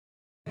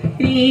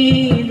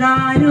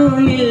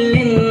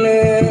ദാരുമില്ലെന്ന്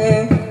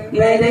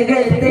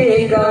നരകത്തെ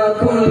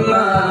കാക്കുന്ന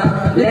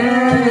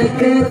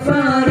ലക്ക്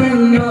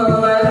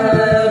പറഞ്ഞോവർ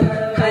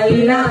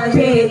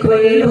അല്ലാതെ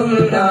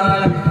കൊല്ലുന്ന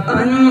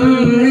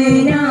അന്ന്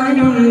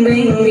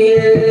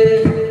ഞാനുണ്ടെങ്കിൽ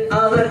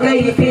അവർ കൈ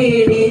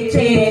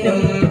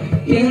പീഡിച്ചേനും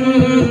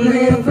എന്ന്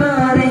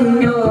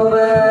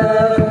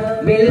പറഞ്ഞോവർ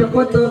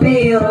ബിൽഖുതുബി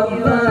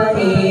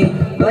റബ്ബാനി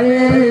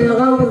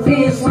വൽഗൗസി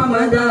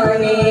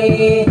സമദാനി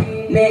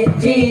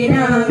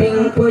നജ്ജിനാ മിൻ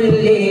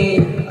കുല്ലി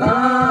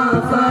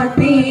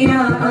ആഫാതി യാ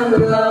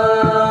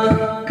അല്ലാഹ്.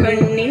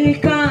 കണ്ണിൽ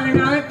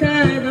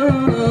കാണാത്തതും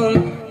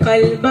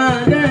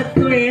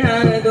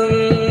കൽബകത്തുള്ളതും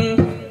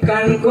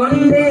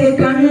കൺകൊണ്ട്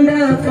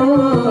കണ്ടപ്പോ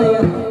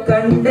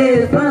കണ്ട്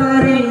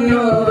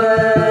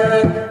പറഞ്ഞോവർ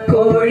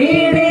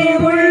കോഴിയുടെ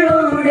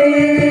ഉള്ളോട്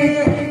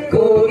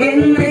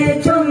കൂകെന്ന്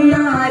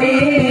ചൊന്നാരേ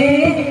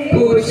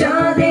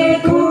കൂശാതെ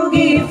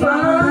കൂകി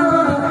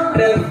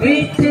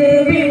റബ്ബിച്ച്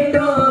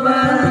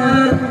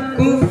വിട്ടോവർ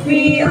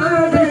കുഫി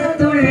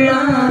അകത്തുള്ള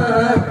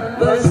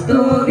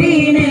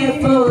വസ്തുവിനെ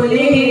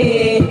പോലെ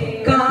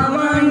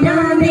കാമാഞ്ഞ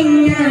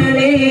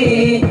നിങ്ങളെ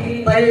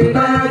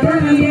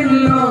പൽഭാഗം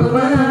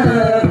എന്നോവർ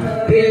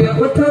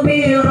ബിൽഖുതുബി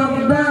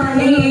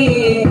റബ്ബാനി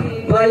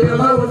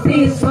വൽഗൗസി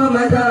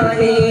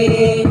സമദാനി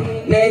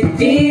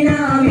നജ്ജിനാ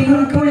മിൻ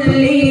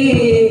കുല്ലി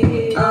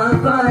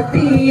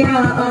ആഫാതി യാ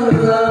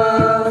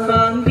അല്ലാഹ്.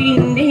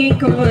 പാമ്പിന്റെ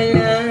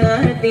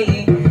കോലത്തിൽ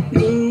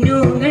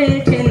ജിന്നുകൾ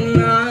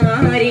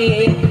ചെന്നാരെ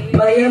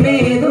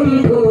ഭയമേതും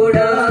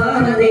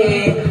കൂടാതെ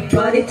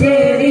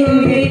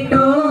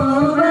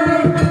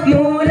പറിച്ചെറിഞ്ഞിട്ടോവർ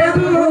മൂലം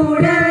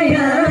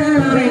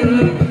മൂടയവൻ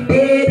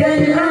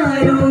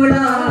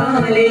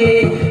ഏകല്ലാരുളാലെ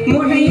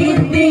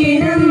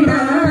മുഹീദ്ദീനെന്ന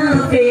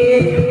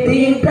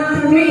പേരിതാൻ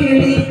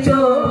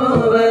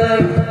വിളിച്ചോവർ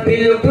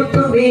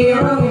ബിൽഖുതുബി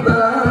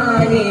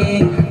റബ്ബാനി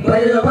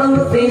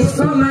വൽഗൗസി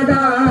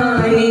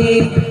സമദാനി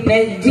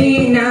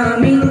നജ്ജിനാ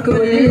മിൻ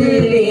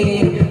കുല്ലി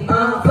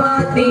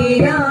ആഫാതി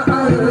യാ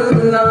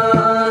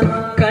അല്ലാഹ്.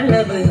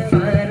 കളവ്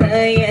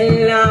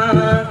പറയല്ല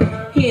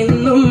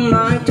എന്നും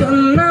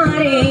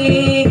മാറ്റുന്നാരേ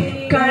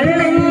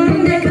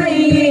കള്ളന്റെ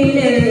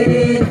കയ്യില്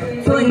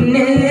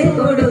പൊന്ന്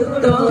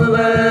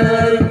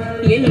കൊടുത്തോവർ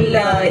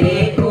എല്ലാരെ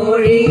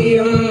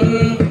കോഴിയും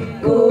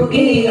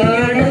കൂകി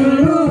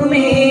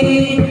അടങ്ങുമേ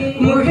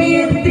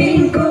മുഹയ്യത്തിൻ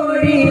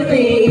കോഴി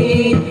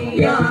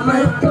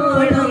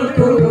യാമത്തോളം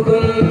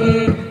കൂകും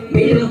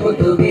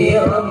ബിൽഖുതുബി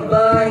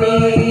റബ്ബാനി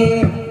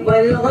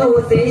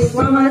വൽഗൗസി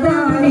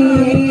സമദാനി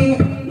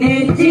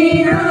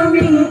നജ്ജിനാ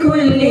മിൻ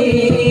കുല്ലി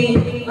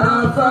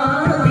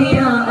ആഫാതി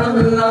യാ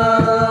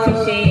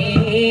അല്ലാഹ്.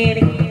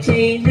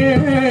 ചെയ്ത്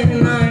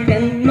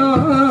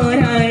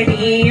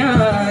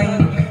നടന്നോരടിയാൻ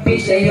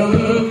വിഷയം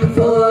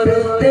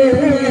പോർത്ത്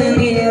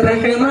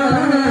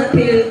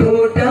റഹ്മത്തിൽ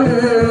കൂട്ടം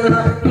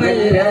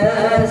നല്ല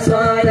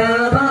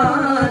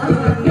സ്വലാവാത്ത്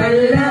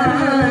നല്ല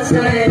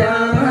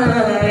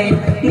സലാമായി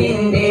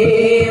നിന്റെ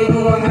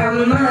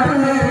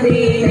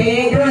മുഹമ്മദിനെ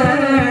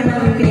ഗണം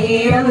നീ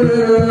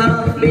അല്ലാഹ്.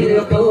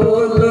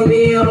 ബിൽഖുതുബി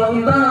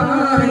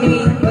റബ്ബാനി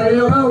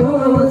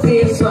വൽഗൗസി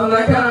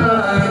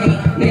സമദാനി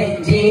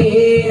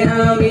നജ്ജിനാ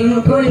മിൻ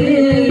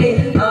കുല്ലി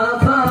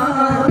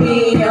ആഫാതി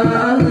യാ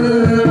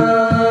അല്ലാഹ്.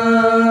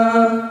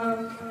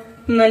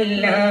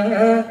 നല്ല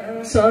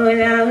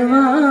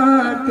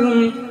സ്വലാവാത്തും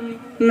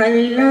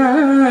നല്ല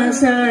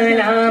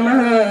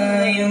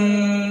സലാമായും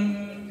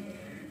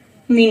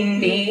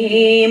നിന്റെ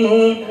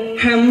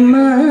മുഹമ്മദിനെ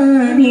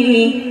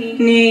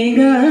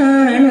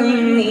ഗണം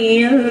നീ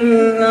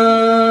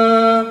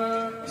അല്ലാഹ്.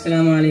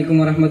 അസ്സലാമു അലൈക്കും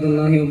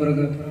വറഹ്മത്തുള്ളാഹി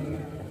വബറകാതുഹു.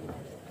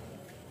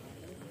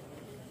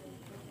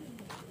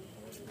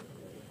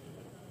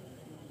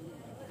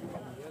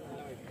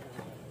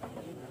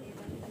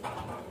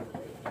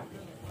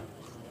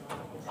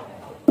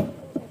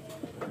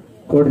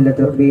 Code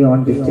letter B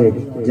on the stage.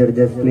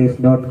 Judges, please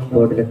note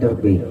code letter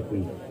B.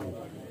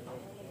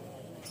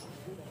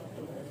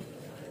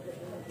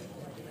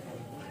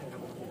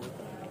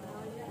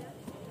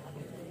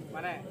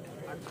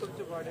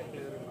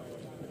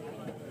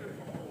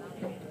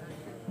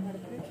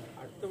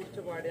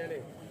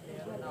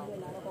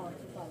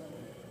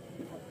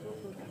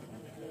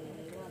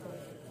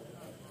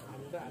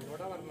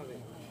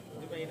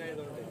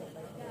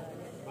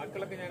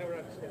 മക്കളൊക്കെ ഞാനിവിടെ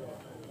അഡ്ജസ്റ്റ് ചെയ്തു.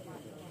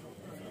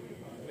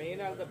 മെയിൻ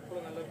ആൾക്ക്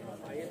എപ്പോഴും നല്ല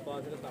ഹൈ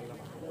ബാസിൽ തള്ളണം.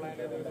 അപ്പോൾ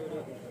അതിൻ്റെ ഒരു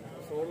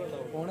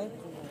സോളുണ്ടാവും.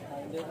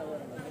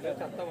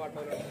 ചത്ത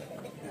പാട്ടവരുണ്ട്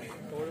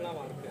സോളിനാ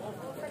മാർക്ക്.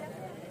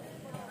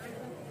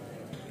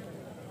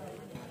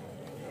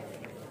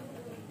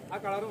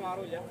 ആ കളറ്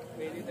മാറില്ല.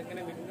 വേദി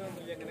എങ്ങനെ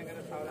വിന്നൊന്നുമില്ല.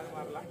 എങ്ങനെ സാവധാനം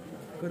മാറില്ല.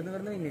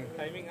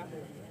 ടൈമിങ്ങാ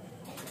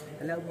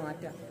എല്ലാം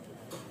മാറ്റാം.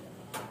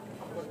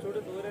 കുറച്ചുകൂടി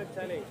ദൂരെ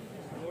വെച്ചാലേ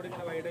ഒന്നുകൂടി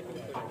ഇങ്ങനെ വൈഡായിട്ട്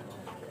കിട്ടും.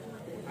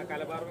 ആ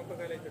കലബാർമൊക്കെ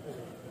കലയിട്ടിട്ട്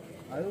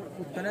അത്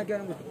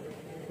കുത്തനാക്കിയാലും കിട്ടും.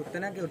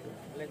 കുത്തനാക്കി കിട്ടും.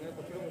 അല്ല ഇങ്ങനെ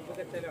കുറച്ചുകൂടി മുമ്പ്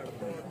വെച്ചാലും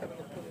അടുത്ത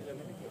നിൽക്കുന്നില്ല.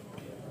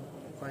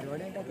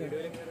 പരിപാടിയായിട്ടാ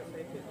വീഡിയോയിൽ ഇങ്ങനെ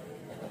രസമായിട്ട്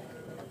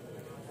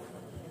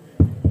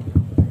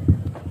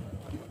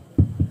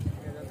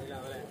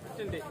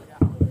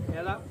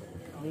ഏതാ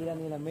നീല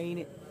നീല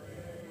മെയിന്.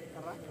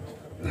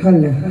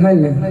 ഹല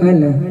ഹല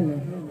ഹല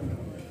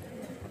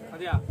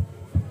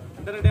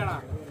റെഡിയാണോ?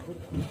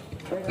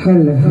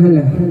 هلا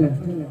هلا هلا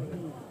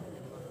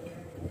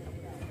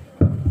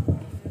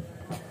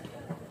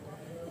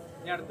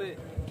ഇനി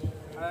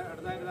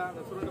അടുത്തായിരുന്നാ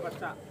നസറുണ്ട്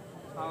പച്ച.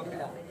 ആ ഓക്കെ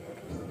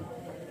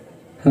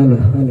هلا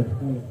هلا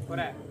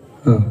പോരെ.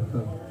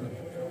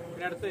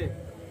 ഇനി അടുത്ത്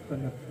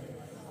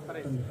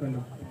പറയ്.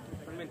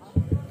 1 minute.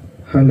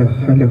 هلا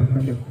هلا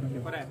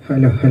പോരെ.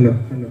 هلا هلا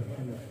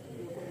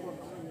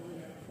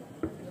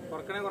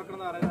കുറക്കണേ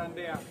പറയുന്നത്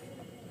എൻ്റെ ആ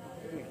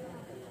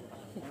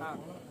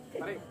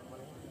പറയ്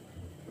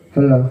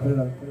هلا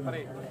هلا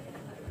പറയ്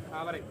ആ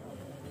പറയ്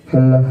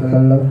هلا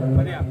هلا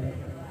മതിയാ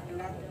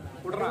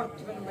കൂട്ടണ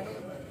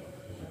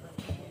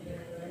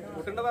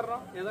കൂട്ടണ്ട പറഞ്ഞോ.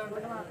 ഏതാണ്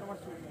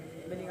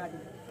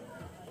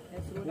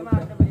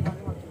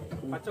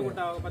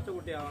പച്ച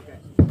കുട്ടിയാവും. ഓക്കെ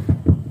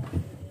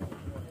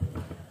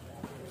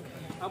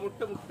ആ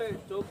മുട്ട്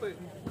ചോപ്പ്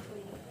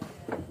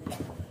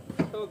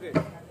നോക്ക്.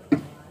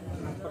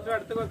 കുറച്ച്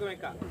അടുത്ത് നോക്ക്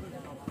വെക്കാം.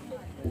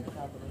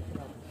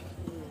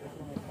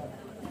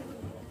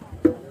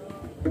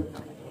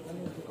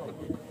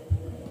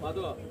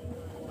 അതുവോ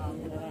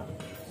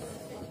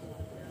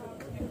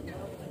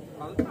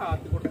അത്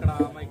താത്തി കൊടുക്കടാ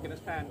മൈക്കിന്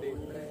സ്റ്റാൻഡ്.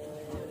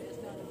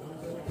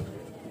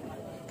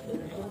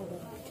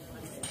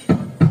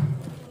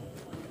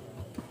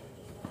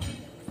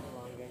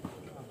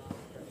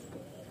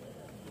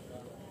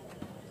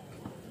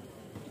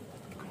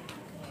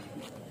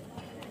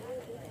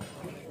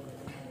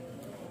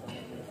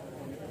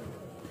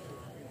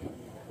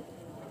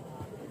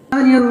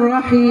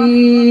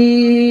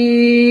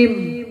 الرحيم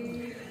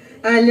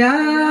ألا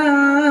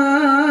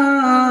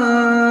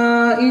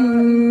إن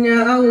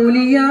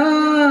أولياء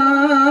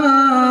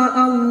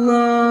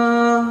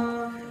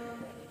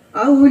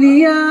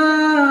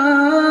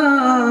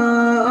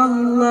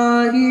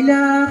الله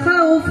لا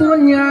خوف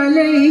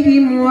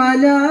عليهم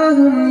ولا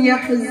هم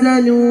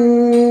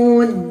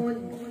يحزنون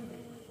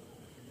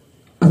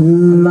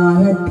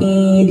الله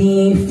तेरी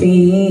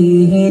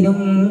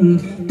फेരും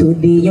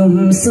തുതിയും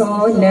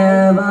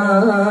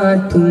സോലവാത്തും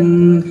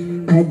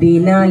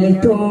അതിനാൽ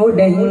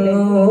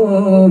തുടങ്ങുവാൻ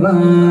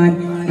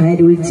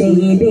അരുൾ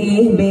ചെയ്തേ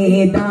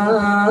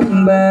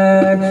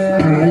വേദാംബർ.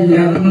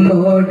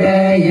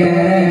 അലമുടയവൻ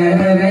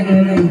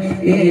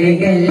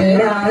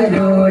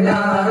ഏകല്ലാരുളാലേ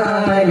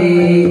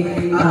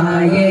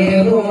ആയേ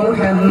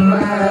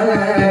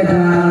മുഹമ്മദ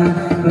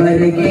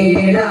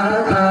വർഗീളാണോവർ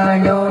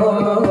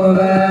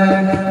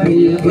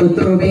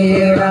ബിൽകുതുബി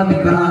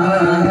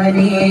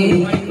റബ്ബാനി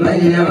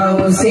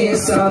والغوث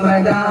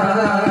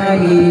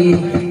الصمداني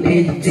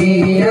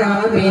نجينا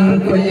من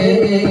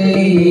كل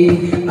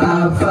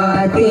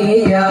آفات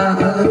يا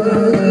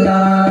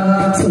الله.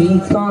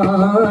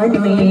 سلطان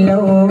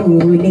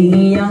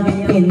الأولياء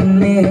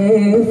എന്ന്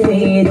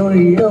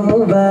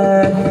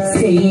പേരുള്ളവർ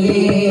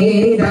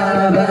സയ്യിദാബർതായും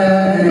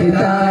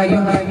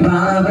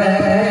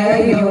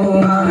ബാബയുമാണോവർ.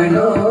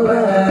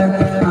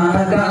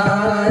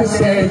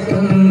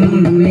 ആകാശത്തും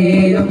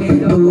മേലും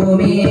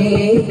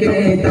ഭൂമിക്ക്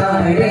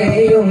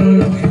താഴെയും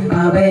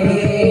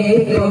അവരെ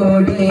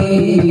കോടി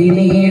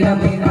നീളം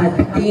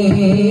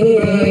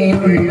അത്തീരെയുള്ളവർ.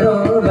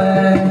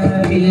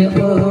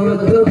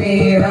 ബിൽകുതുബി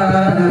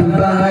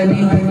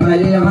റബ്ബാനി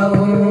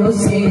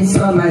വൽഗൗസി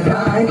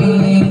സ്വമദാനി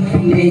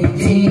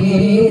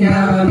നജ്ജീനാ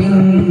മിൻ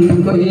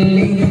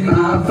കുല്ലി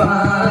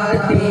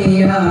ആഫാതി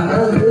യാ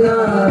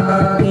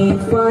അല്ലാഹ്.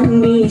 ഇഫാൻ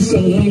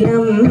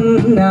വിശേലം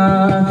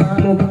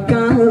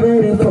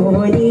മുക്കാവർ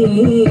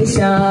പോലീശ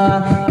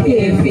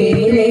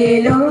എഫിലെ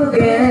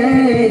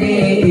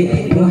ലോകരെ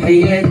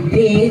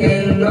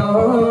മുഹയ്യദ്ദീനെന്നോവർ.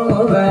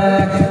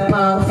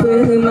 ആഫ്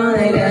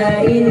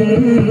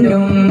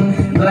മലയിന്നും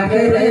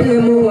ബഹർ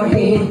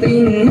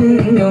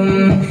മുഹീത്തിനും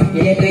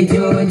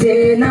യജൂജ്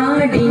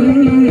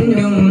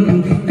നാടിനും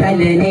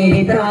തലനെ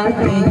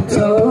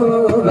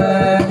താത്തിച്ചോവർ.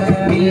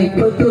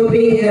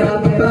 ബിൽകുതുബി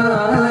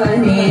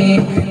റബ്ബാനി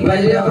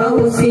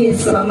വൽഗൗസി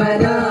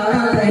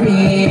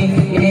സ്വമദാനി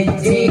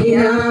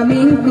നജ്ജിനാ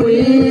മിൻ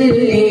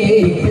കുല്ലി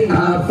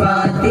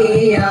ആഫാതി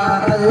യാ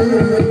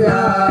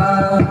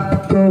അല്ലാഹ്.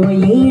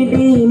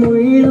 കോയിടെ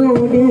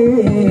മുള്ളോട്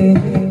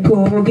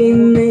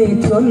കൂകെന്ന്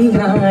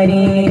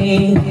ചൊന്നാരേ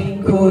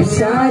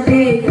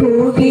കൂശാതെ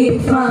കൂകി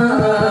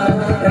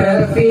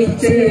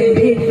റഫിച്ച്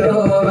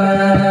വിട്ടോവർ.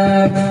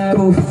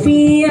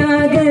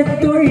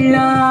 കുഫിയാകത്തുള്ള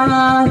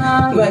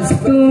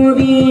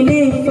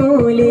വസ്തുവിനെ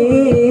പോലെ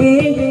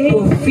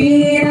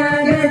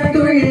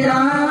കുഫിയാകത്തുള്ള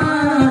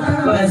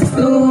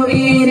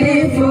വസ്തുവിനെ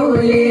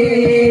പോലെ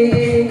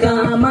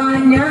കാമാൻ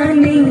ഞാൻ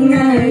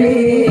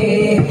നിങ്ങളെ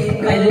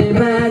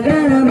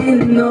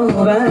കൽബകമെന്നോവർ.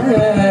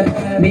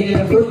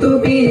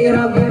 ബിൽകുതുബി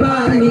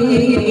റബ്ബാനി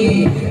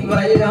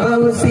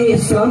വൽഗൗസി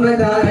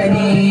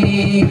സ്വമദാനി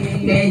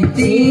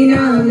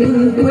നജ്ജീനാ മിൻ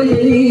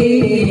കുല്ലി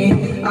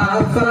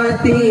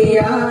ആഫാതി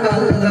യാ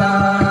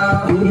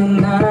അല്ലാഹ്.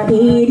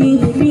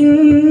 ഇരുന്നായിരിപ്പിന്നെ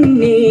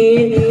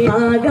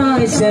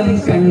ആകാശം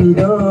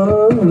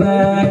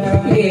കണ്ടോവർ.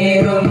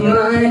 ഏറും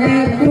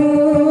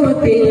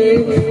മലക്കൂത്തിൽ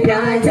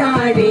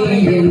രാജാടി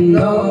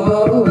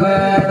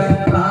എന്നോവർ.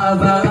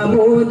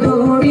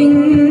 പാവമുതോവിന്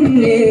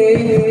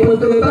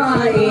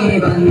പുതുവായി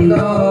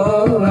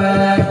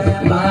വന്നോവർ.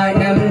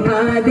 വാനം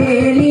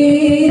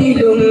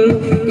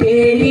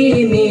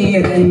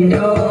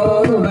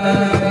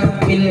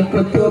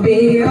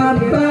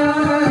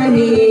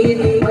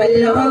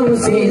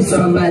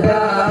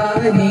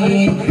صمداني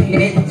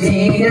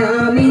نجينا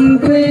من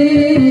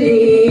كل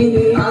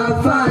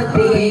آفات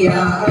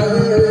يا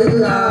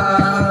الله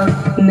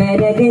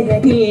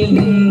നരകത്തിൽ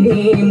നിന്റെ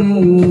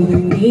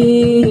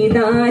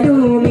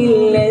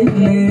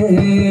മൂടിയിടാനുമില്ലെന്ന്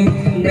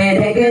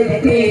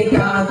നരകത്തെ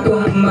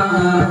കാക്കും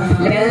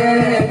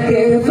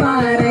മാലക്ക്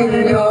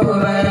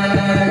പറഞ്ഞോവർ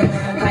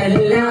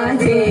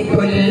അല്ലാതെ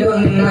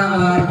കൊല്ലുന്ന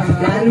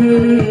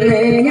അന്ന്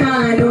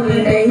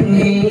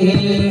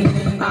ഞാനുണ്ടെങ്കിൽ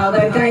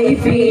അവർ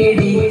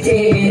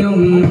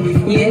കൈപിടിച്ചേരും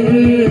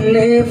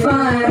എന്ന്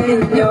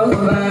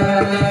പറഞ്ഞോവർ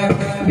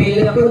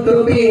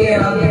بالقطب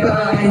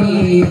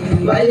رباني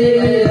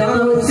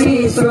والغوث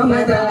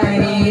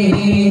صمداني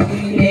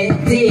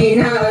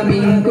نجينا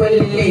من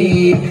كل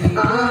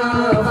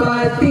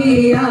آفات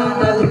يا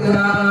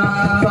الله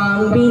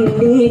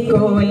പാമ്പിന്റെ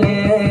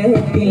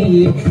കോലത്തിൽ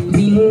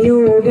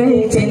ജിന്നുകൾ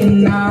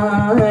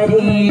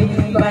ചെന്നാരെ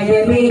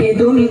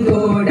ഭയമേതും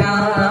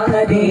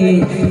കൂടാതെ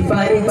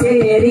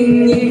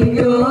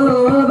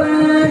പറിച്ചെറിഞ്ഞിട്ടോവ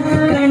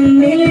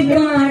കണ്ണിൽ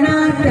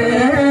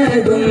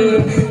കാണാത്തതും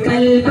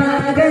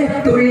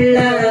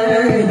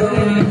കൽഭാഗത്തുള്ളതും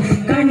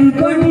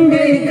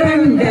കൺകൊണ്ട്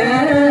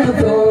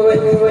കണ്ടപ്പോൾ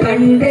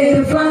കണ്ട്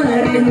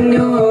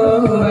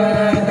പറഞ്ഞോവ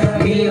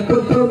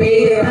بالقطب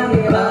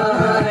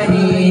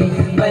رباني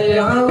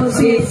والغوث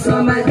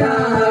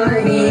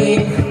صمداني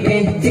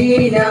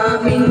نجينا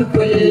من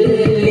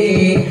كل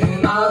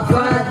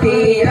آفات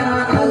يا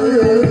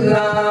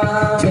الله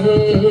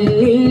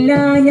ചൊല്ലില്ല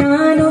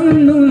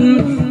ഞാനൊന്നും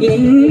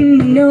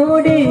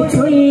എന്നോട്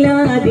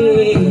ചൊല്ലാതെ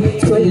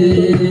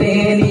ചൊല്ലേ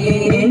നീ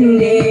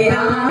എന്റെ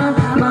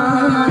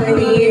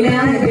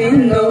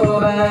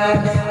ആമാനിലതെന്നോവർ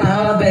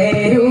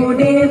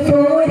അവരുടെ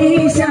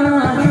പോരീശ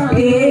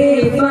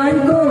കേൾപ്പാൻ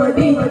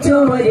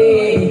കൊതിച്ചോരെ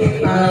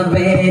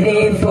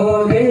അവരെ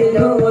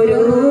പോകോരോ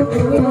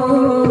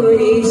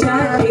പോരീശ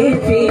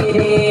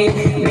കേൾപ്പിരെ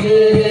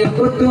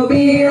بالقطب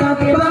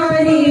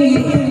رباني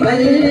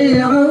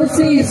والغوث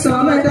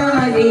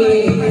صمداني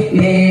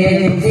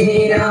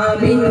نجينا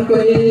من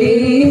كل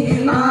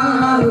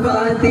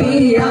آفات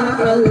يا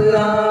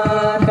الله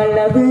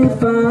കളവ്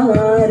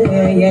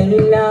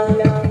പാറയല്ല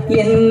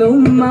എന്നും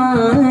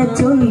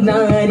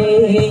മാറ്റുന്നാരേ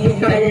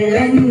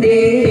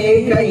കള്ളന്റെ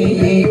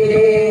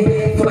കയ്യിലെ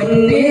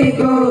പൊന്നെ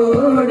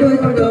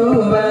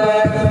കൊടുത്തോവർ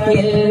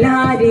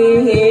എല്ലാരെ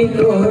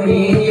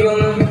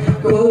കോഴിയും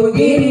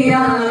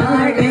കൂകിയാടുന്നുമേ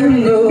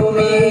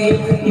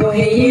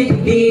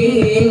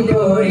മുഹയ്യിദ്ദീൻ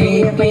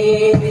കോഴിപ്പേ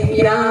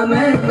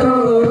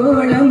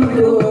യാമത്തോളം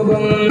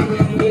പോകും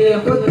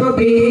بالقطب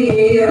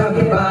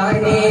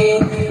رباني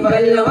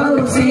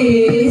والغوث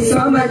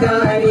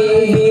صمداني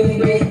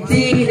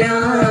نجينا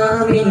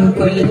من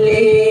كل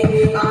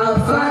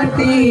آفات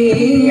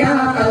يا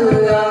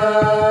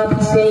الله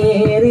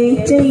ഷെയർ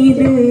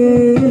ചെയ്ത്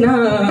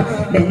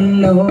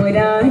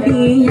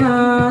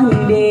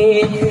നാടന്നോരാടിയാന്റെ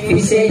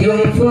വിഷയം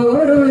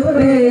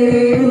പൊറുത്ത്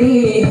നീ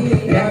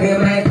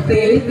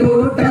റഹ്മത്തിൽ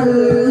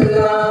കൂട്ടല്ല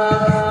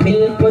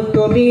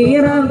بالقطب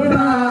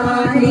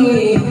رباني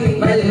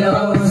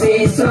والغوث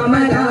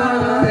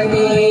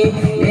صمداني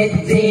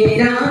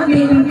نجينا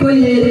من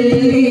كل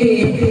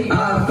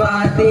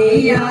آفات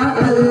يا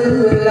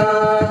الله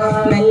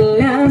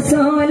നല്ല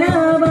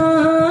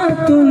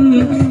സ്വലാവാത്തും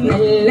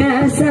നല്ല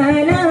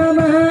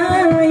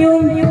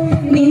സലാമായും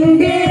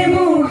നിന്റെ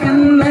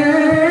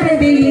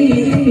മുഹമ്മദിൽ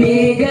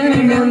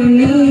മേഘണം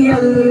നീ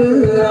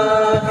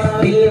അല്ലാഹ്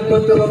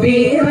بالقطب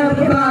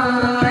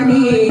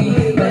رباني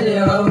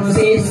والغوث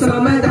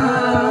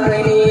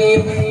صمداني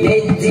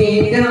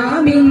نجينا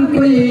من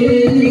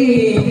كل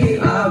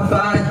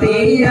آفات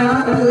يا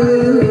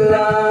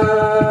الله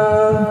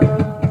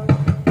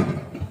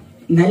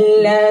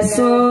നല്ല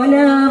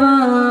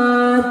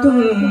സ്വലാവാത്തും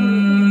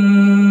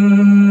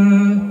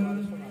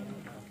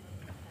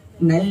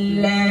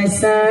നല്ല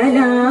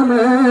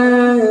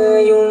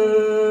സലാമായും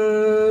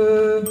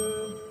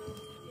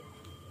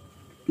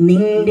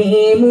നിന്റെ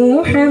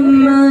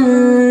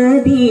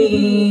മുഹമ്മദി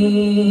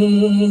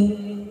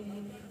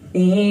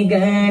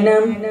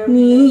ഏകണം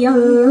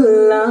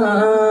നീയല്ലാഹ്.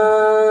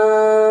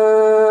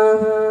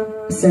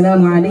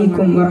 അസ്സലാമു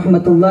അലൈക്കും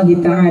വറഹ്മത്തുള്ളാഹി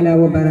തആല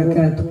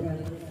വബറകാതുഹു.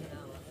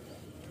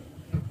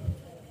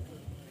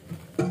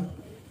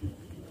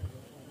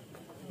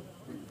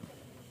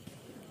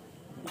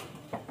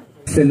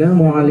 السلام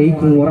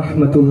عليكم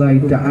ورحمة الله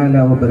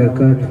تعالى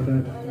وبركاته.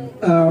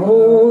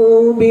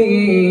 أعوذ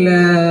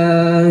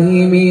بالله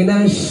من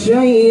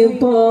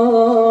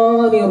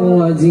الشيطان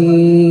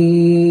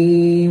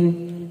الرجيم.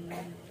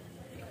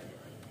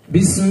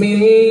 بسم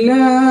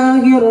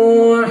الله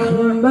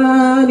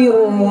الرحمن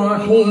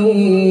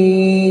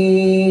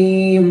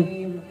الرحيم.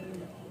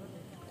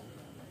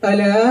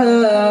 ألا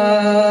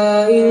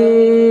إن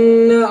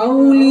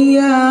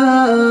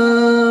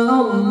أولياء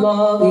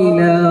الله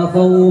لا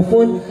خوف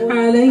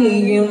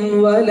عليهم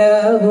ولا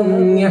هم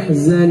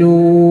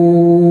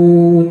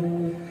يحزنون.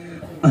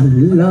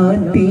 الله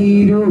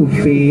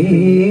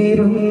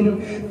തിരുഫേരും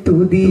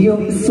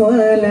തുതിയും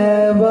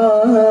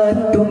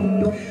സ്വലവാത്തും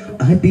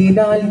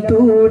അതിനാൽ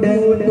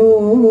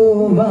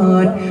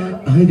തുടങ്ങുവാൻ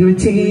അരുൾ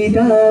ചെയ്ത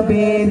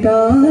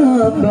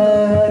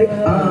വേദാംബർ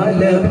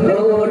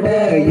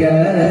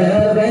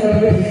ആലമുടയവൻ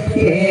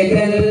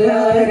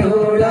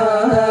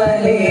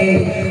ഏകല്ലാരുളാലേ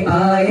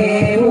ആയേ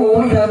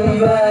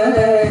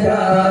മുഹമ്മദ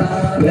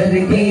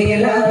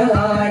വർഗീല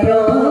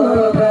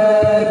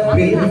ആനോബർ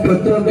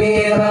ബിൽകുതുബി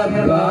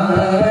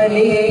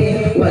റബ്ബാനി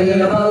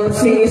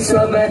വൽഗൗസി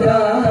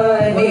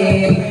സ്വമദാനി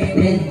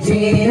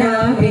നജ്ജിനാ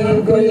മിൻ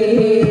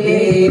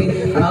കുല്ലി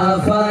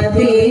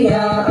ആഫാതി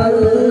യാ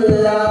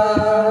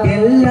അല്ലാഹ്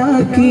എല്ലാ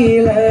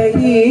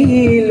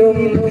കീഴയിലും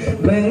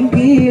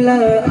ഭംഗില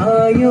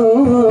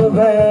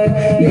ആയോവർ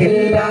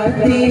എല്ലാ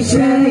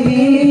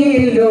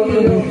ദിശയിലും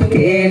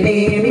കേളി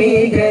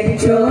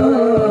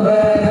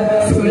മികച്ചോവർ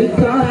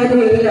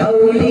സുൽത്താനുൽ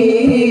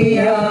ഔലിയ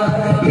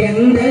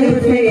എന്ന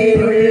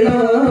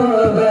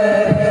പേരുള്ളവർ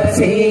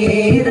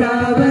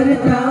സീതാവർ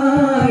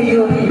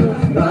തായും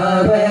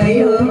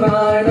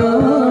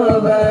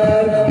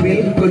ബാബയുമാണോവർ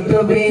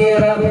ബിൽകുതുബി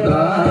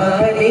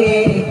റബ്ബാനി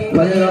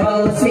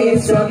വൽഗൗസി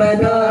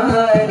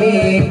സ്വമദാനി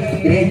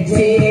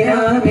നജ്ജിനാ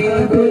മിൻ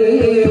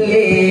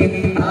കുല്ലി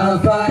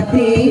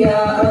ആഫാതി യാ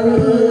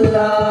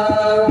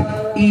അല്ലാഹ്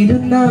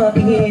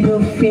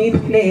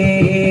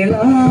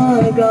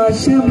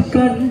ഇരുന്നാകാശം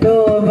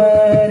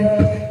കണ്ടോവർ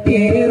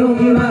ഏറും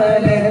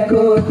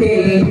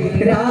മലക്കൂത്തിൽ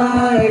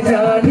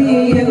രാജാണി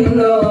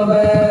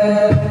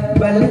എന്നോവർ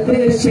വലത്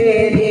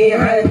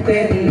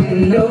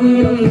ശരീഅത്തെന്നും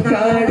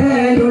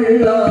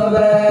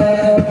കടലുള്ളവർ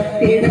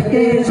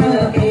ഇടത്ത്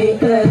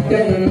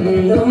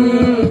ഹഖീഖത്തെന്നും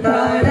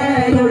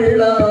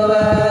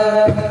കടലുള്ളവർ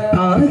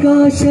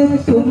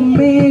ആകാശത്തും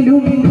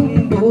മേലും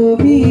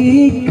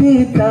ഭൂമിക്ക്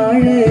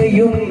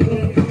താഴെയും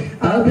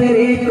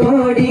അവരെ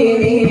കോടി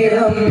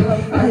നീളം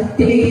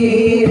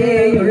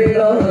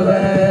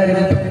അത്തീരെയുള്ളവർ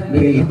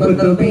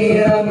ബിൽകുതുബി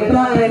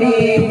റബ്ബാനി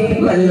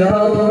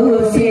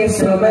വൽഗൗസി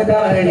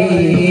സ്വമദാനി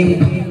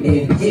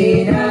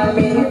നജ്ജിനാ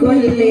മിൻ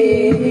കുല്ലി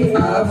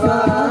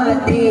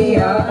ആഫാതി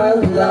യാ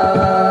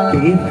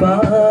അല്ലാഹ്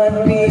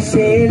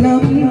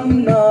ഇഫാനിശേലം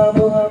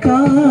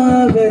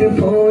നാമുക്കാവർ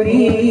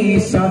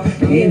പോരീസ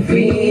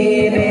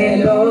എഫീനെ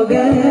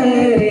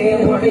ലോകരെ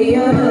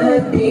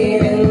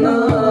മുഴിയത്തിരുന്നോ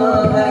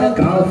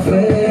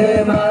കഫ്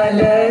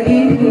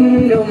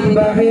മലയിലും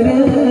ബഹ്റ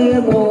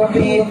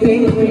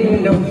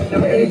മുഹീത്തിലും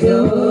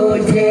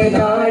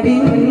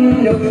നാടിനും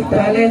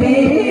തലനെ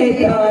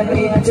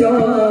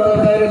കാണിച്ചോർ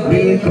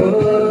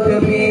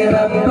ബിൽകുതുബി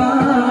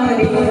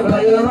റബ്ബാനി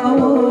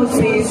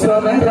വൽഗൗസി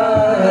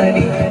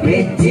സ്വമദാനി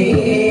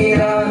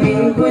നജ്ജിനാ മിൻ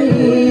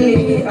കുല്ലി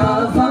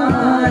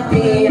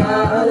ആഫാതി യാ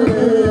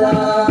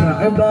അല്ലാഹ്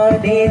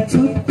കഅബയെ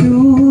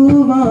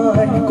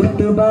ചുറ്റുവാൻ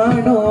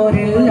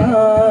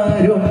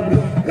കുത്തുബാണോരെല്ലാരും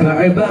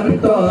കഅബം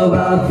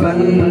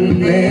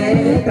തവാഫന്ന്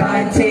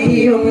താൻ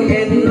ചെയ്യും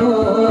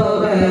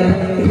എന്നോവർ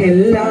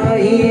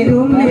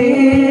എല്ലായിരും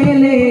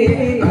മേലെ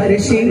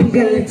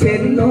അർശിങ്കൽ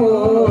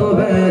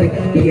ചെന്നോവർ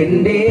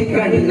എന്റെ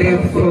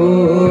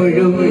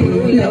കണ്ണെപ്പോഴും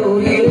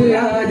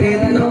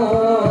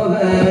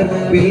ലൗഹില്ലാതെന്നോവർ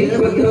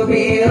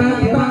ബിൽകുതുബി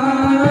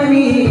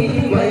റബ്ബാനി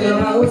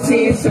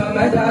വൽഗൗസി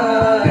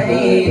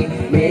സ്വമദാനി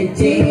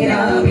നജ്ജിനാ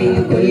മിൻ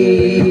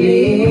കുല്ലി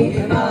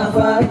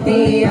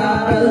ആഫാതി യാ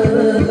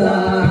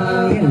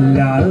അല്ലാഹ്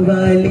എല്ലാ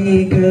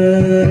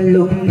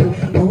വലികളും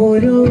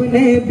ഓരോ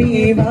നബി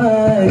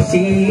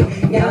വാശി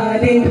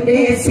ഞാൻ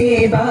എന്റെ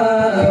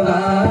സിബാവ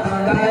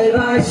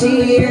കാൽവാശി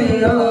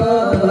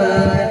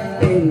എന്നോവർ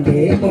എന്റെ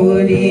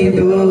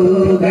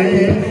മുരീദുകൾ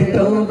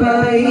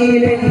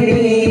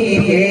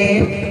തൗബയിലെന്നിയെ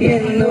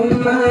എന്നും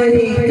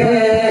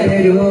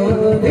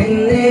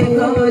മരിക്കരുതെന്ന്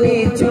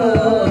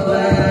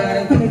കോരിച്ചോവർ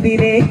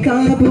അതിനെ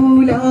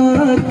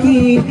കാബൂലാക്കി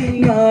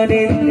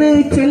ഞാനെന്ന്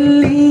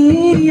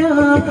ചൊല്ലിയ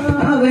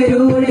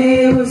അവരുടെ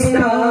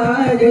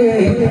ഉസ്താദ്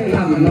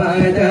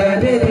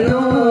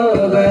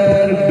അമ്മദെന്നോവർ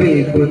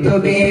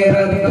ബിൽകുതുബി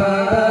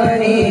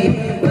റബ്ബാനി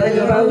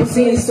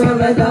വൽഗൗസി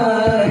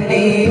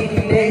സ്വമദാനി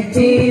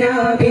നജ്ജിനാ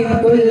മിൻ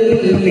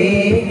കുല്ലി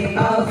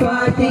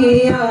ആഫാതി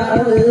യാ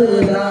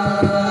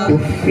അല്ലാഹ്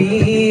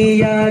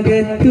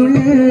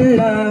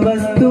ഉഫിയകത്തുള്ള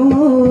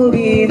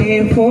വസ്തുവിനെ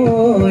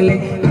പോലെ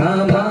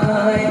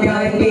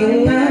ഞാൻ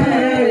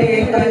നിങ്ങളെ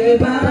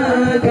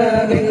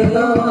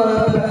കൽബാകമെന്നോ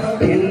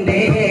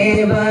എന്റെ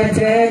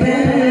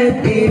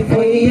വചനത്തിൽ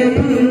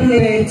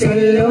പൊയ്യെന്ന്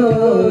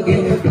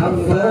ചൊല്ലോകിൽ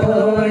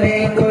അവളെ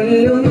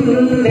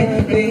കൊല്ലുന്ന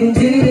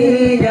നെഞ്ചിൽ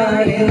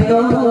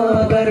ഞാനെന്നോ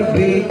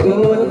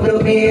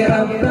ബിൽകുതുബി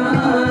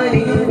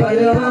റബ്ബാനി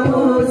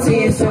വൽഗൗസി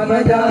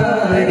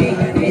സ്വമദാനി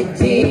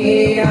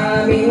നജ്ജിനാ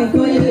മിൻ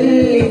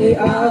കുല്ലി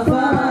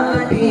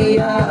ആഫാതി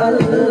യാ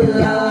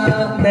അല്ലാഹ്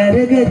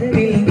നരകത്തിൽ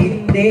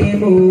നിന്റെ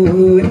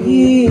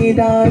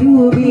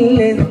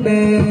മൂരീദാരുമില്ലെന്ന്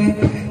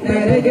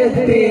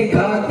നരകത്തെ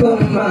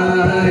കാക്കും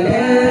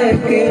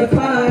മാലക്ക്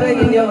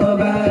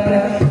പറഞ്ഞോവർ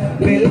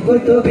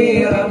ബിൽകുതുബി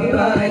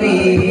റബ്ബാനി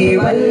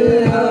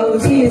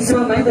വൽഗൗസി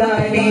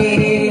സ്വമദാനി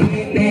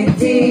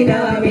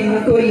നജ്ജിനാ മിൻ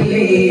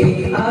കുല്ലി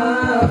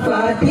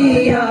ആഫാതി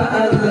യാ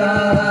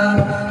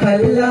അല്ലാഹ്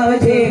അല്ലാഹ്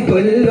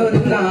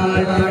കൊല്ലുന്ന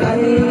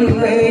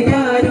അന്ന്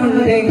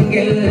ഞാനുണ്ടെങ്കിൽ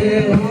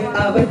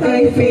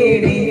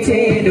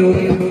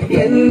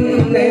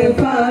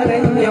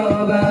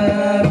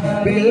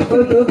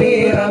بالكتب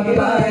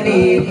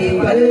رباني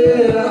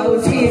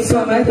والغوث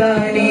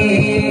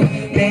صمداني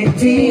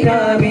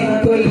نجينا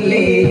من كل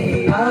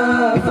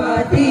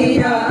آفات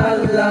يا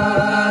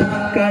الله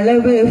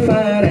കളവ്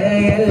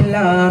പറയല്ല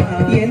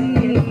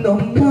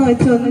എന്നും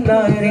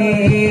ചൊന്നാരേ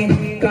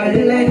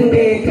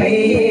കള്ളന്റെ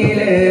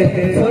കയ്യില്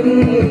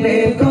പൊന്ന്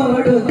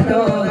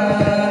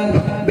കൊടുത്തോവർ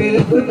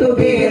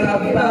ബിൽകുതുബി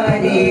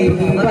റബ്ബാനി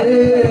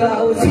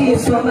വൽഔസി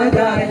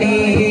സ്വമദാനി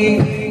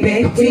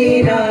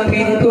നജീനാ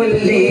മിൻ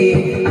കുല്ലി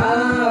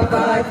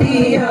ആഫാതി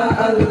യാ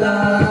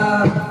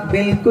അല്ലാഹ്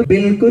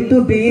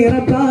ബിൽകുതുബി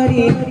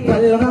റബ്ബാനി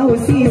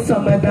വൽഔസി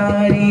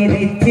സ്വമദാനി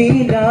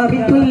നജീനാ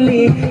മിൻ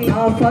കുല്ലി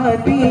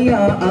ആഫാതി യാ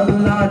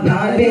അല്ലാഹ്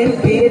നാല്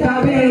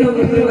കിതാബുകളും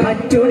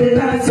മറ്റുള്ള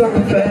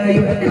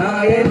സുഹഫയും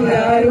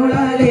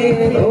നായന്മാരുളാലെ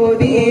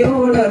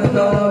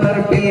ഓതിയുണർന്നോവർ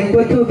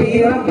ബിൽകുതുബി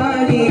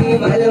റബ്ബാനി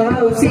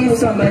വൽഔസി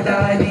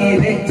സ്വമദാനി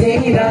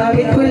നജീനാ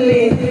മിൻ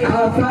കുല്ലി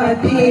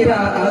ആഫാതി യാ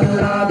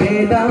അല്ലാഹ്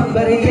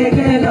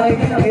വേദാംബരികളായി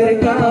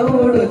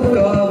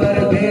ഇറക്കാവോടുത്തോവർ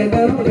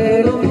വേദം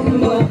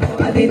കേൾക്കുമ്പോ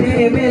അതിനെ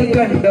മേൽ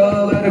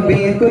കണ്ടോവർ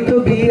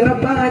ബിൽകുതുബി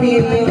റബ്ബാനി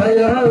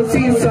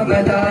വൽഔസി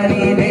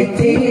സ്വമദാനി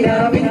നജീനാ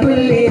മിൻ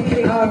കുല്ലി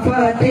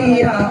ആഫാതി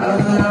യാ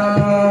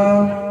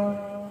അല്ലാഹ്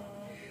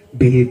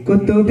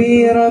ബിൽകുതുബി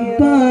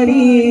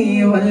റബ്ബാനി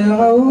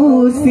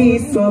വൽഔസി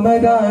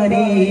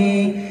സ്വമദാനി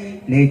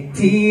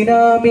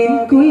നജീനാ മിൻ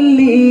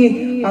കുല്ലി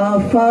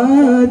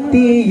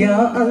ആഫാതി യാ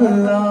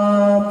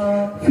അല്ലാഹ്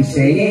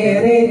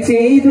വിഷയേറെ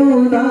ചെയ്തു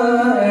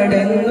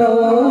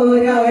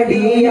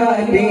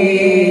നാടന്നോരാടിയാലേ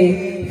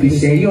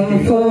വിഷയും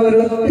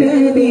പൊറുത്ത്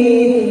നീ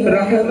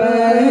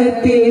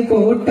റഹ്മത്തിൽ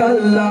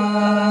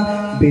കൂട്ടല്ലാഹ്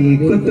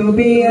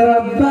ബിൽകുതുബി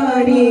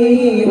റബ്ബാനി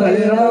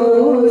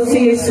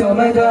വൽഔസി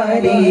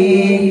സ്വമദാനി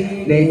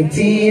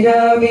നജീനാ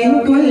മിൻ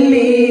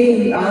കുല്ലി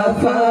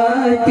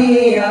ആഫാതി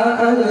യാ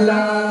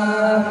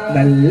അല്ലാഹ്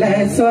നല്ല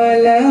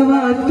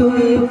സ്വലവാത്തും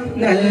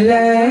നല്ല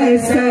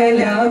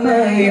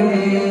സലാമയും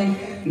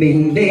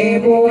നിന്റെ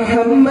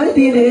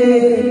മുഹമ്മദിന്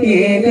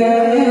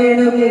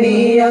ഏകണം നീ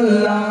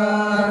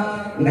അല്ലാഹ്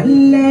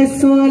നല്ല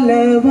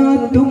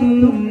സ്വലവാത്തും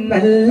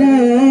നല്ല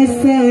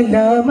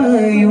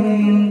സലാമയും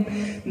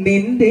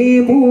നിന്റെ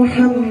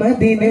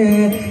മുഹമ്മദിന്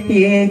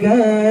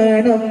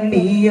ഏകണം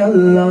നീ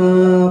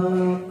അല്ലാഹ്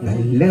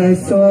നല്ല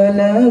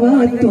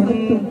സ്വലവാത്തും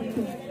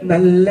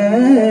നല്ല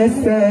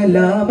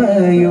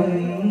സലാമയും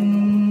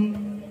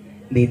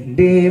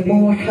നിന്റെ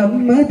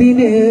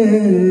മുഹമ്മദിന്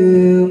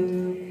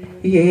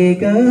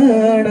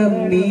ഏകണം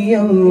നീ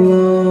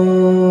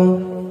അല്ലാഹ്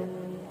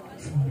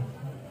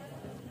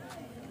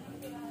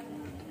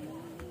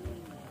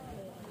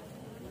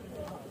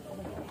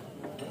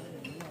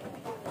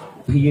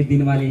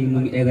ദിനമാലയിൽ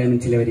നിന്നും ഏതാനും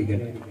ചില വരികൾ.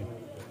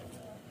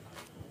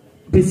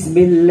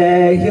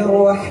 ബിസ്മില്ലാഹിർ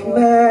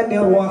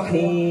റഹ്മാനിർ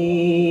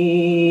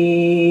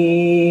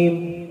റഹീം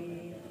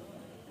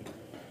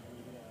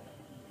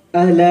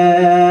അലാ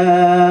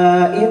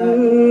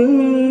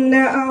ഇന്ന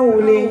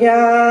ഔലിയാ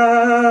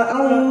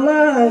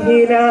അല്ലാഹി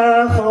ലാ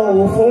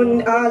ഖൗഫുൻ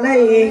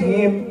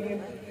അലൈഹിം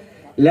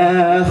لا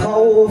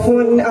خوف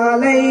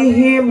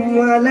عليهم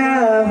ولا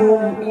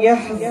هم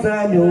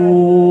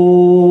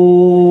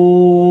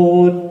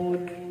يحزنون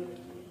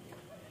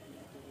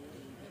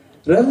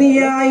رضي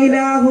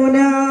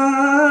إلهنا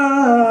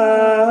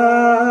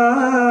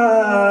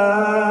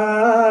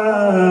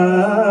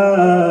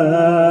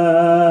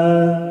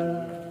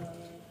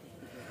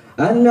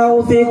أن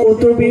نعطي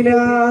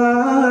كتبنا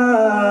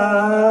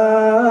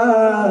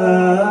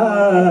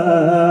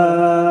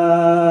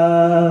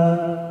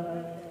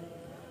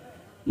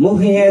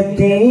محي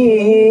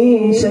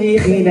الدين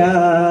شيخنا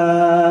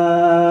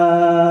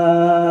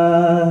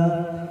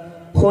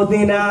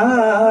خذنا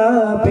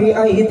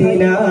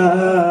بأيدنا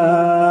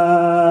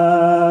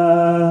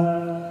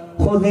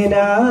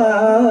خذنا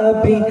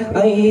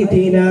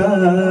بأيدنا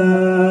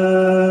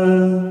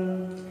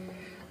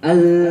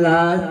അല്ലാ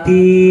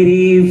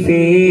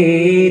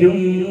തിരിഫേരും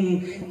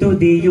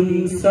തുതിയും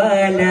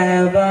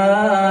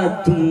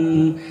സ്വലവാത്തും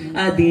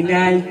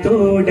അതിനാൽ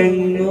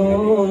തുടങ്ങുവാൻ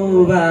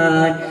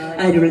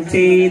അരുൾ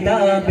ചെയ്ത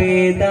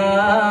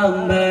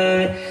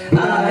വേദാംബർ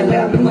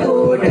ആലം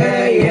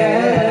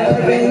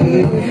ഉടയവൻ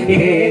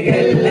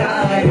ഏകല്ലാരുളാലേ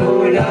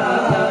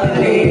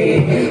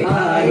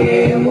ആയേ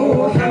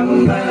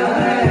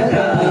മുഹമ്മദ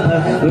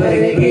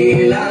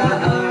വർഗീല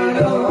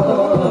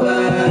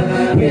ആണോവർ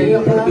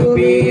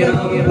ബിൽകുതുബി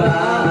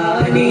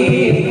റബ്ബാനി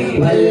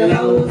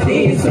വൽഔസി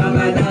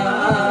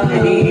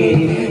സമദാനി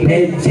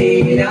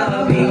നജീനാ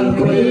മിൻ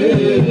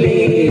കുല്ലി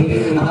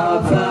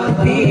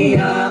ആഫാതി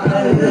യാ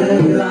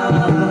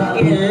അല്ലാഹ്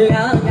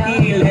എല്ലാ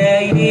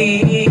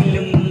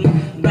കിളയിലും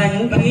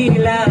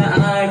ഭംഗില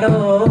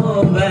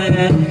ആടോവർ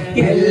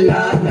എല്ലാ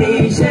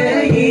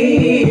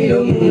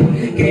ദിശയിലും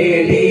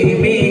കേളി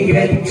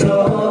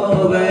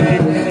മികച്ചോവർ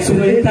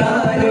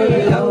സുൽത്താനുൽ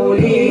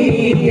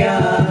ഔലിയ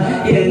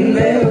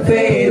എന്ന്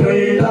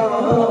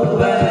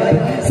പേരുള്ളോവർ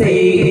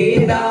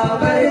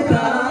സയ്യിദാവർ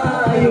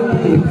തായും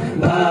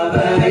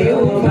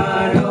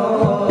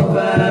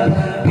ബാബയുമാണോവർ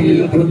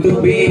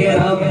ബിൽകുതുബി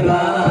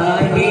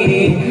റബ്ബാനി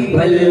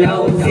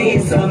വൽഔസി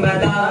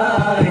സമദാനി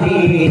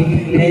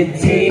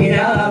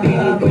نجينا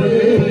من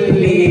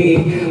كل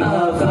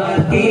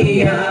آفات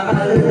يا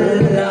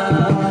الله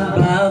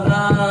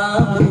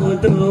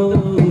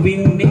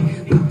ബാബാമുദൂവിന്റെ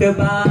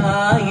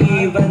കുത്തുബായി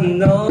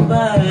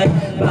വന്നോവർ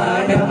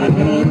പാടം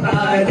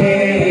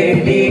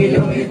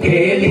ആരേടിലും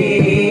കേളി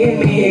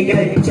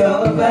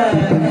മികച്ചോവർ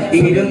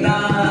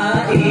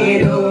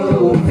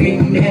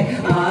ഇരുന്നായിരൂപ്പിന്റെ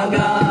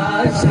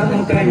ആകാശം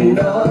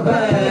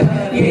കണ്ടോവർ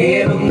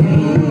ഏറും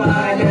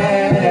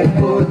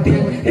മലക്കൂത്തിൽ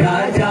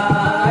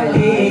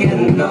രാജാളി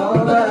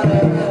എന്നോവർ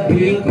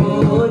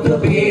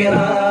ബിൽകൂതുബിറാനി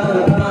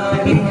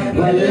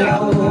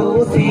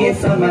വല്ലൗസി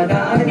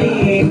സമദാനി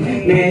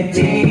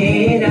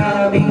നജീനാ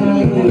മിൻ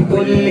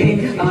കുല്ലി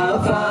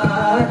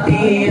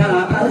ആഫാതി യാ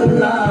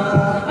അല്ലാഹ്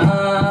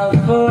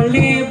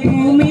ആഫോളെ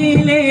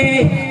ഭൂമിയിലെ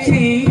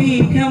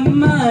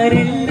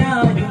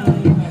ശൈഖന്മാരെല്ലാരും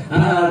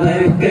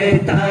അവർക്ക്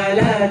തല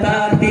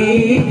താത്തി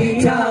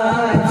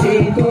ചാച്ചി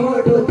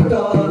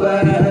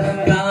കൊടുത്തോവർ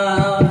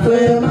കാഫ്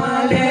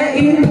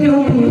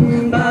മലയിന്നും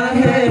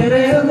ബഹർ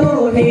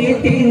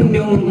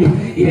മുഹിത്തിനും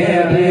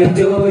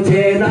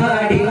യജൂജ്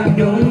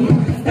നാടിനും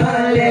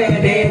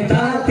തലയുടെ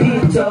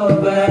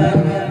താത്തിച്ചോവർ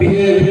ബിൽ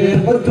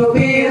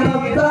ഖുതുബി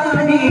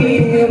റബ്ബാനി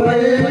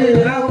വൽ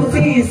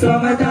ഔസി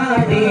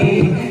സമദാനി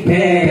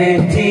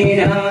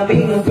നജീനാ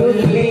മിൻ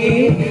കുല്ലി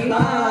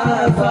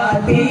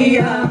ആഫാതി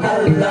യാ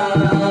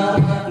അല്ലാഹ്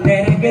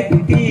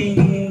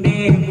നരകത്തിന്റെ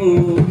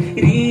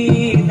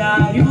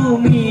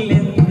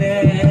മുരീദാരുമില്ലെന്ന്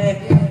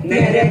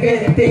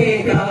നരകത്തെ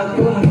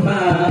കാക്കും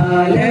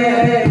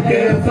മാലക്ക്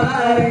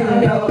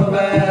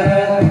പറഞ്ഞോവർ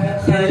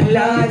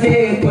സല്ലാജെ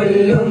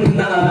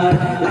കൊല്ലുന്ന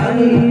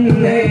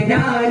അന്ന്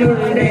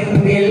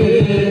ഞാനുണ്ടെങ്കിൽ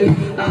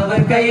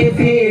അവർ കൈ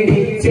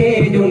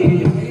പിടിച്ചേരും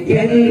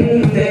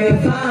എന്ത്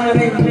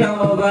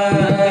പറഞ്ഞോവർ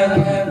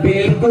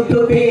ബിൽ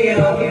ഖുതുബി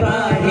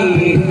റബ്ബാനി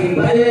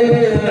വൽ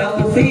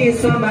ഔസി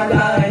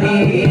സമദാനി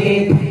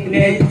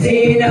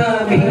നജീനാ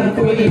മിൻ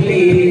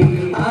കുല്ലി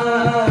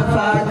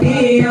ആഫാതി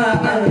യാ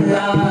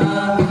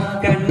അല്ലാഹ്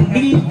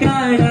കണ്ണിൽ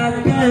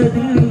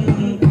കാണാത്തതും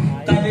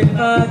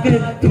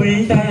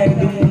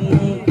കൽഭാഗത്തുള്ളതും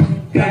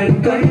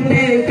കൺകൊണ്ട്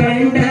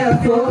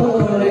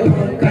കണ്ടപ്പോൾ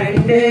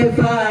കണ്ട്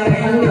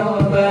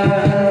പറഞ്ഞോവർ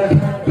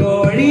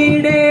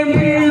കോഴിയുടെ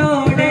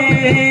മുള്ളോടെ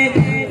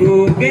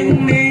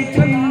കൂകന്ന്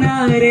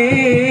ചൊന്നാരേ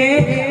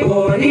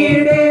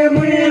കോഴിയുടെ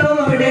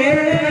മുള്ളോട്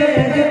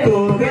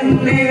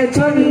കൂകന്ന്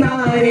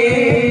ചൊന്നാരേ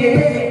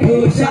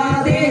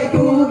ഉഷാദെ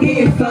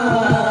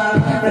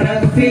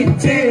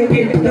കൂകിഫിച്ച്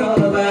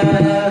കിട്ടോവർ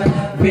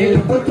ബിൽ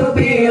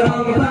ഖുതുബി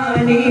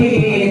റബ്ബാനി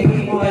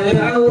വൽ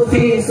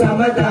ഔസി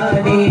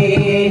സമദാനി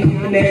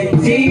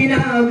നജീനാ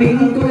മിൻ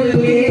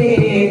കുല്ലി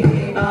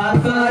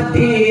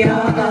ആഫാതി യാ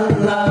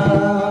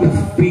അല്ലാഹ്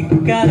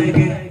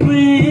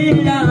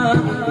ഫിക്കകത്തുള്ള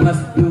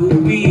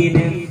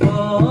വസ്തുവിനെ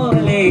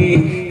പോലെ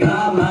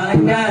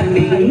കാമന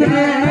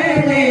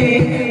നിങ്ങളെ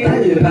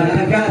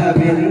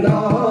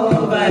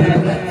കൽവകമെന്നോവർ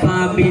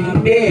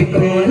പാമ്പിന്റെ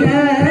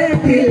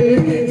കോലത്തിൽ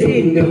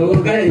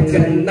ജിന്നുകൾ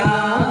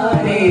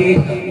ചെന്നാരെ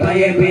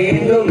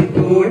ഭയമേതും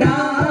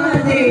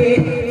കൂടാതെ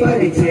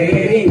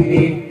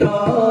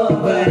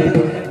പരിചരിട്ടോവർ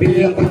ബിൽ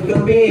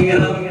ഖുതുബി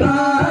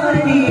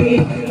റബ്ബാനി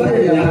വൽ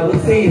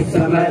ഔസി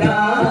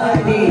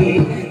സമദാനി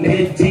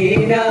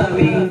നജീനാ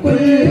മിൻ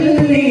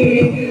കുല്ലി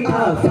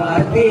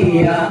ആഫാതി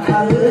യാ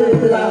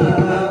അല്ലാഹ്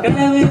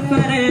കളവ്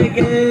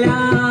പറകല്ല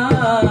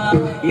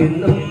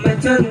എന്നും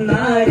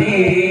ചൊന്നാരേ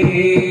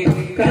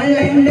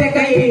കള്ളന്റെ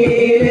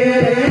കയ്യില്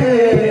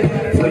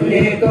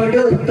പൊന്നെ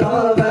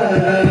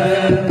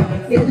കൊടുത്തോവർ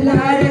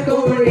എല്ലാര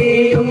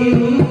കോഴിയും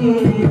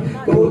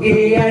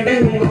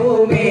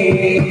കൂകിയടങ്ങുമേ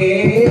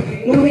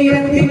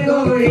മുറിയത്തിൻ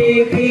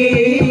കോഴിക്ക്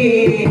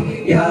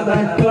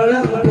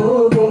യാവത്തോളം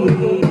പോകും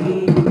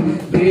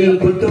ബിൽ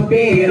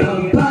ഖുതുബി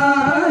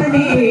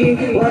റബ്ബാനി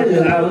വൽ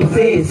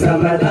ഔസി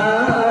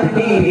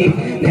സമദാനി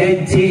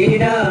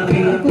നജീനാ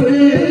മിൻ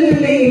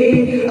കുല്ലി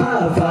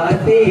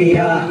ആഫാതി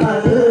യാ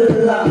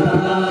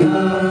അല്ലാഹ്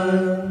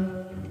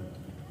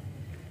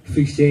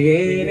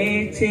ഫിഷയേറെ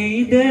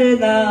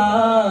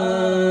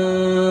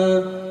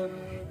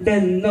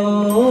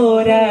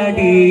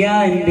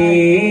ചെയ്തോരാടിയാന്റെ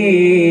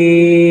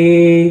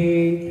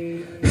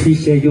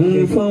ഫിഷയും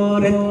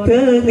ഫോറത്ത്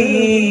നീ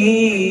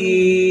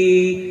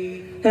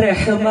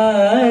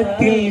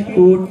റഹ്മത്തിൽ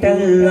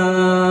കൂട്ടല്ല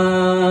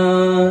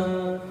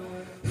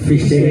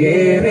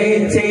ഫിഷയേറെ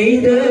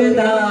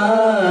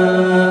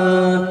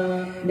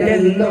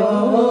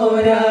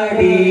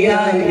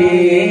ചെയ്തോരാടിയാന്റെ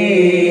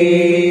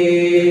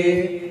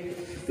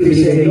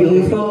ഫിഷയും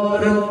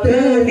ഫോറത്ത്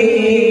നീ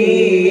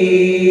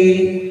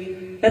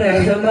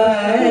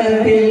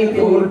റഹ്മത്തിൽ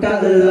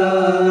കൂട്ടല്ല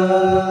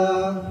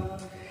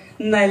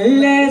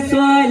നല്ല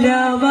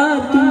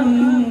സ്വലാവാത്തും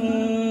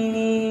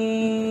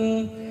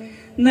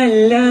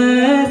നല്ല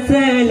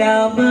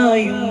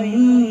സലാമായും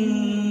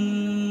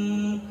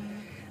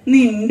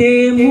നിന്റെ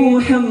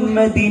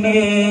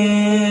മുഹമ്മദിനെ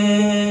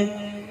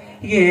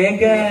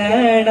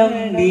ഏകണം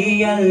നീ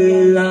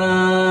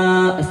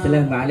അല്ലാഹ്.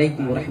 അസ്സലാമു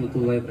അലൈക്കും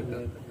വറഹ്മത്തുള്ളാഹി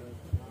വബറകാതുഹു.